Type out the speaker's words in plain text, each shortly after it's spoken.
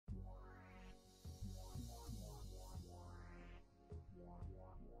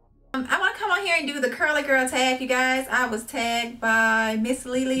on here and do the curly girl tag, you guys. I was tagged by Miss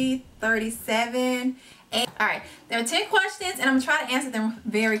Lily 37. And alright, there are 10 questions and I'm gonna try to answer them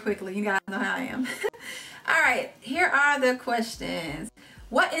very quickly. You guys know how I am. Alright, here are the questions.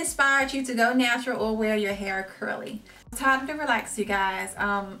 What inspired you to go natural or wear your hair curly? It's time to relax, you guys.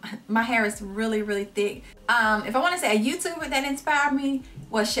 My hair is really, really thick. If I want to say a YouTuber that inspired me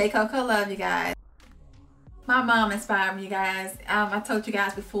was Shay Coco Love, you guys. My mom inspired me, you guys. I told you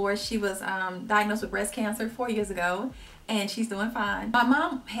guys before, she was diagnosed with breast cancer 4 years ago, and she's doing fine. My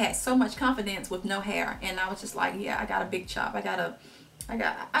mom had so much confidence with no hair, and I was just like, yeah, I got a big chop.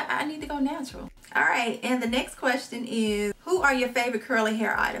 I need to go natural. All right, and the next question is, who are your favorite curly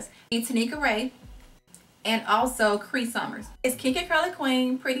hair artists? Tanika Ray, and also Cree Summers. It's Kinky Curly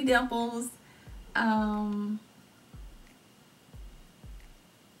Queen, Pretty Dimples. Yeah.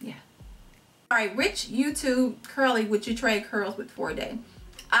 All right, which YouTube curly would you trade curls with for a day?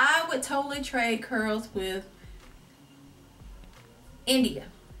 I would totally trade curls with India,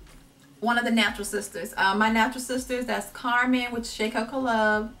 one of the natural sisters. My natural sisters, that's Carmen, which is Shay Coco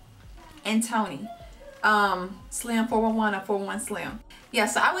Love, and Tony. Slim 411 or 411 Slim. Yeah,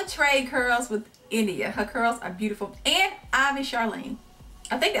 so I would trade curls with India. Her curls are beautiful. And Ivy Charlene.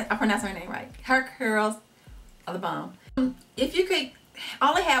 I think I pronounced her name right. Her curls are the bomb. If you could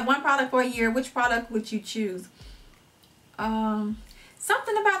only have one product for a year, which product would you choose?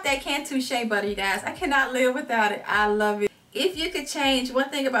 Something about that Cantu Shea Butter, you guys. I cannot live without it. I love it. If you could change one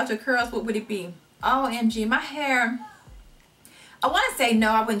thing about your curls, what would it be? OMG, my hair. I want to say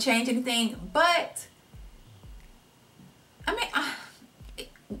no, I wouldn't change anything, but I mean,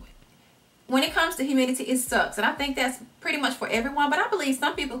 when it comes to humidity, it sucks, and I think that's pretty much for everyone, but I believe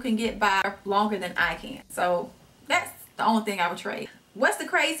some people can get by longer than I can, so that's the only thing I would trade. What's the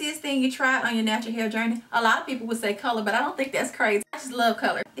craziest thing you tried on your natural hair journey? A lot of people would say color, but I don't think that's crazy. I just love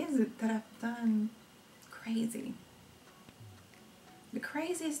color. What is it that I've done crazy? The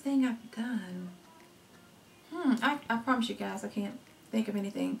craziest thing I've done. I promise you guys, I can't think of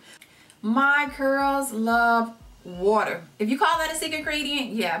anything. My curls love water. If you call that a secret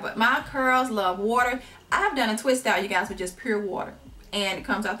ingredient, yeah, but my curls love water. I've done a twist out, you guys, with just pure water, and it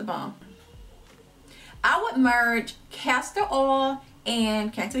comes out the bomb. I would merge castor oil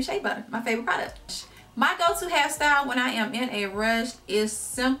and Cantu Shea Butter, my favorite product. My go-to hairstyle when I am in a rush is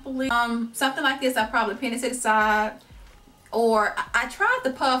simply something like this. I probably pin it to the side, or I tried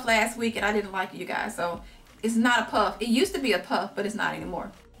the puff last week and I didn't like it, you guys, so it's not a puff. It used to be a puff, but it's not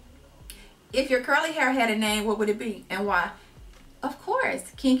anymore. If your curly hair had a name, what would it be and why? Of course,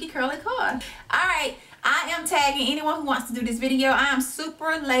 Kinky Curly Cord. Alright, I am tagging anyone who wants to do this video. I am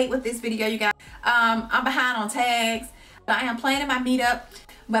super late with this video, you guys. I'm behind on tags. I am planning my meetup,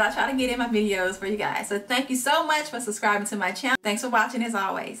 but I try to get in my videos for you guys. So thank you so much for subscribing to my channel. Thanks for watching as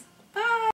always.